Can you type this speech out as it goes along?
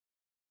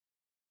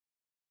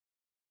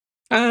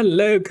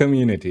Hello,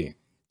 community.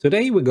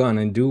 Today we're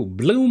gonna do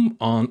Bloom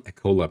on a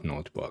COLAB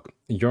notebook.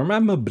 You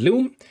remember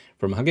Bloom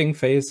from Hugging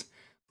Face?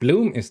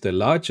 Bloom is the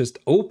largest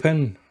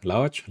open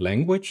large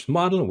language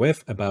model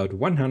with about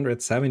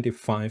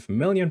 175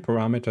 million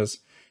parameters,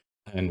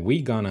 and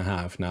we're gonna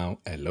have now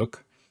a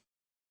look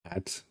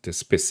at the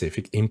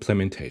specific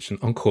implementation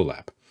on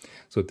COLAB.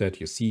 So that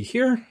you see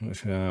here,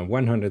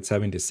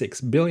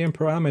 176 billion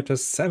parameters,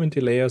 70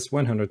 layers,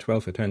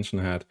 112 attention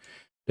head.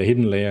 The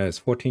hidden layer is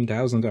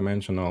 14,000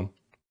 dimensional,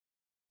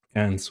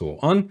 and so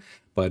on.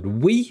 But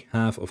we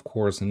have, of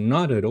course,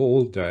 not at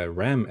all the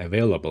RAM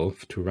available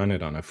to run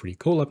it on a free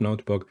COLAB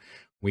notebook.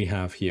 We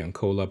have here in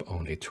COLAB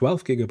only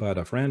 12 GB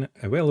of RAM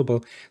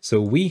available,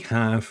 so we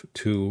have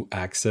to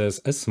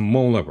access a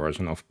smaller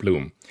version of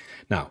Bloom.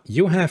 Now,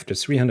 you have the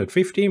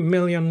 350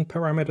 million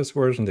parameters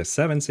version, the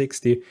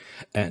 760,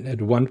 and at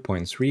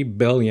 1.3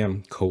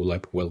 billion,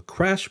 COLAB will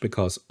crash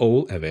because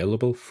all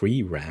available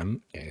free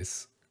RAM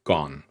is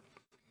gone.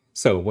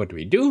 So what do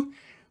we do?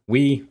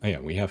 We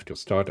have to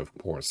start, of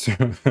course.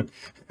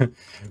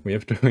 We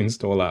have to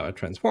install our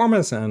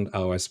transformers and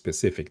our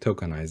specific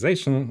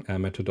tokenization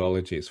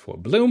methodologies for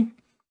Bloom.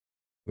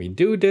 We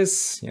do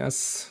this,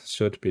 yes,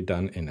 should be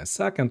done in a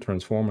second.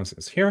 Transformers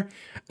is here.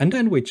 And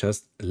then we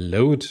just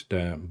load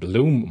the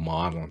Bloom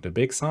model, the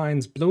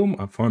BigScience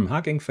BLOOM from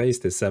Hugging Face,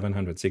 the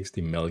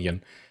 760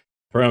 million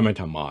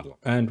parameter model.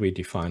 And we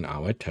define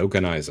our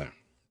tokenizer.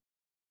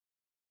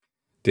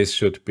 This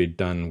should be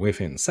done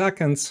within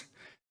seconds.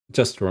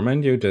 Just to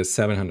remind you, the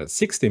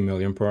 760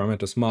 million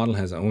parameters model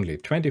has only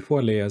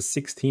 24 layers,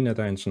 16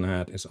 attention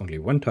head, is only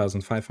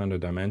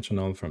 1500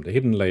 dimensional from the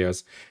hidden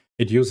layers.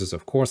 It uses,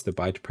 of course, the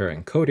byte pair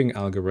encoding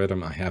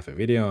algorithm. I have a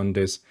video on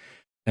this.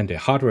 And the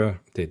hardware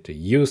that they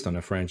used on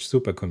a French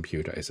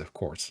supercomputer is, of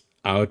course,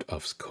 out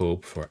of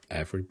scope for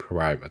every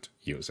private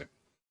user.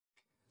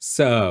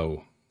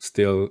 So,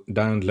 still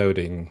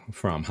downloading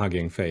from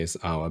Hugging Face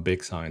our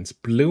BigScience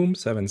BLOOM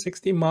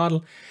 760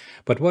 model.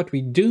 But what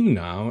we do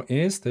now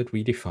is that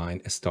we define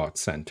a start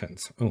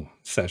sentence. Oh,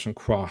 session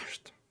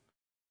crashed.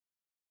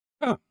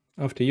 Oh,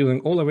 after using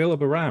all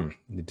available RAM.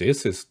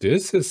 This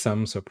is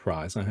some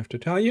surprise, I have to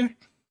tell you.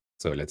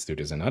 So let's do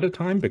this another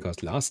time,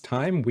 because last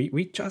time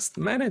we just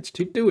managed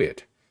to do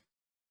it.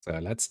 So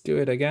let's do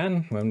it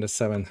again from the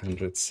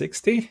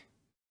 760.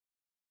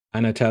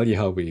 And I tell you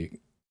how we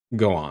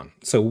go on.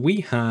 So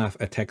we have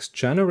a text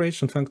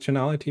generation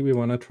functionality we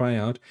want to try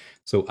out.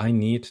 So I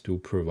need to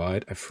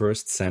provide a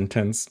first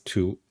sentence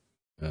to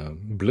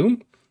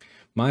Bloom.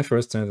 My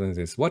first sentence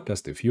is, what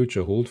does the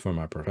future hold for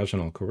my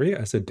professional career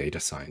as a data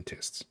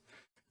scientist?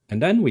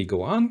 And then we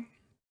go on.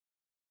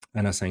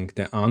 And I think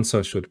the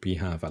answer should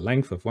have a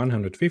length of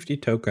 150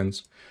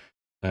 tokens.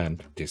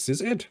 And this is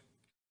it.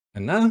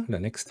 And now the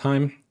next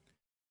time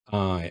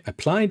I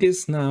apply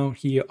this now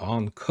here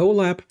on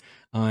COLAB,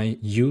 I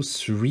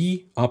use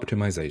 3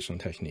 optimization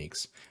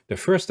techniques. The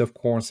first, of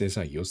course, is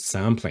I use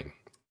sampling.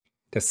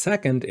 The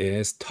second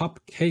is top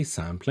K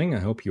sampling. I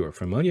hope you are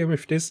familiar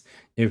with this.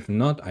 If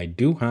not, I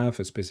do have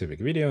a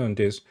specific video on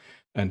this.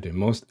 And the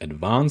most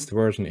advanced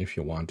version, if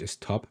you want, is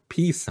top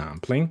P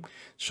sampling.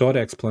 Short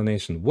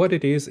explanation what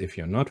it is if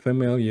you're not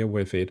familiar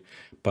with it.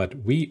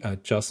 But we are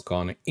just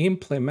gonna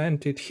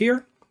implement it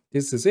here.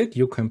 This is it.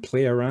 You can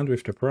play around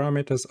with the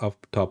parameters of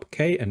top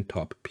K and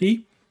top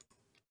P.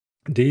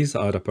 These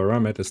are the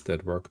parameters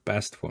that work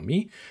best for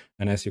me.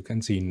 And as you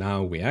can see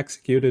now, we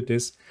executed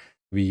this.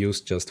 We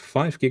used just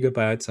 5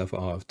 GB of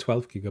our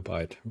 12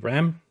 GB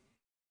RAM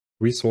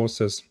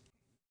resources.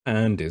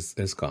 And this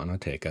is gonna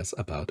take us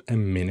about a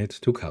minute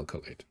to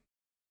calculate.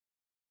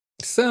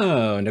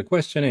 So the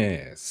question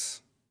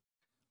is,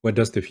 what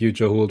does the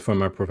future hold for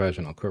my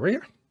professional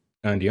career?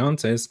 And the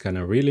answer is, can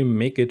I really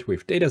make it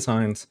with data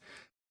science?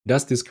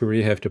 Does this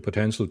career have the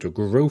potential to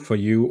grow for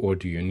you, or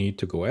do you need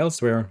to go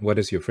elsewhere? What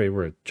is your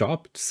favorite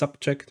job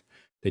subject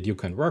that you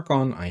can work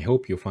on? I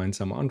hope you find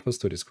some answers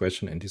to this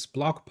question in this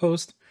blog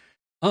post.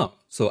 Oh,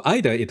 so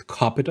either it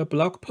copied a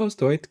blog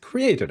post or it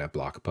created a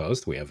blog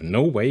post. We have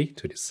no way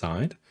to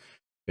decide.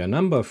 There are a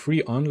number of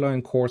free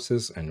online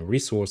courses and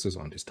resources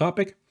on this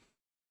topic.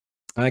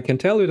 I can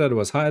tell you that it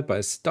was hired by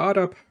a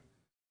startup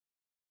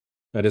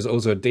that is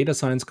also a data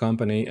science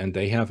company, and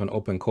they have an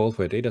open call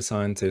for a data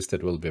scientist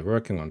that will be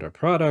working on their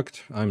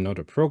product. I'm not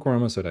a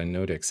programmer, so I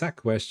know the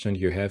exact question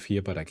you have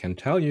here, but I can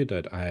tell you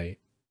that I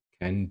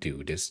can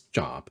do this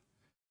job.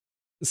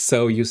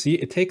 So you see,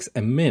 it takes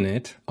a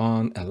minute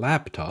on a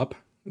laptop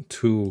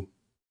to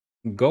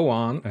go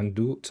on and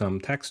do some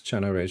text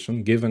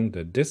generation, given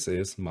that this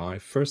is my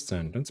first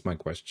sentence, my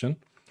question.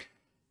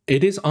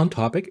 It is on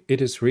topic. It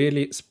is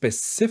really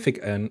specific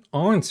an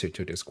answer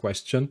to this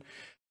question.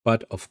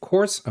 But of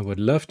course, I would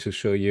love to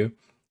show you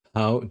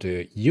how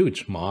the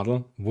huge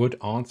model would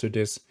answer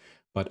this.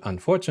 But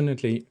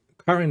unfortunately,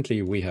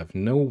 currently we have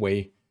no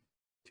way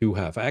to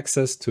have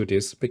access to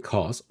this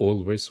because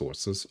all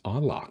resources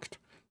are locked.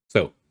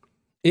 So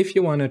if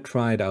you want to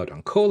try it out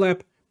on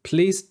COLAB,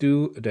 please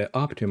do the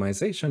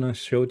optimization. I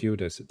showed you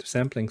the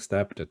sampling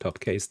step, the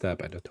top K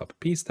step, and the top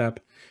P step.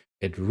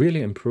 It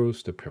really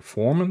improves the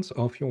performance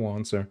of your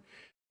answer.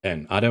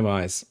 And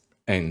otherwise,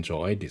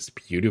 enjoy this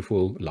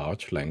beautiful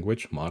large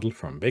language model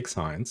from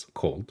BigScience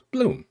called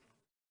BLOOM.